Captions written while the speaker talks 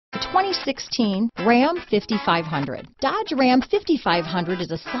2016 Ram 5500. Dodge Ram 5500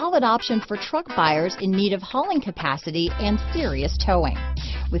 is a solid option for truck buyers in need of hauling capacity and serious towing.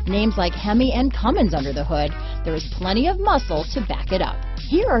 With names like Hemi and Cummins under the hood, there is plenty of muscle to back it up.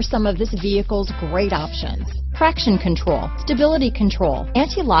 Here are some of this vehicle's great options: traction control, stability control,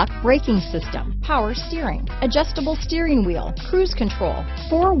 anti-lock braking system, power steering, adjustable steering wheel, cruise control,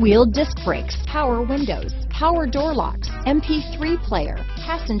 four-wheel disc brakes, power windows, power door locks, MP3 player,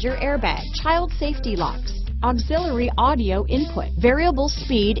 passenger airbag, child safety locks, auxiliary audio input, variable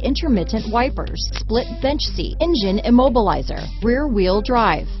speed intermittent wipers, split bench seat, engine immobilizer, rear wheel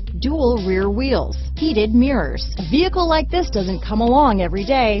drive, dual rear wheels, heated mirrors. A vehicle like this doesn't come along every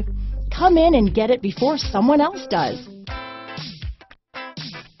day. Come in and get it before someone else does.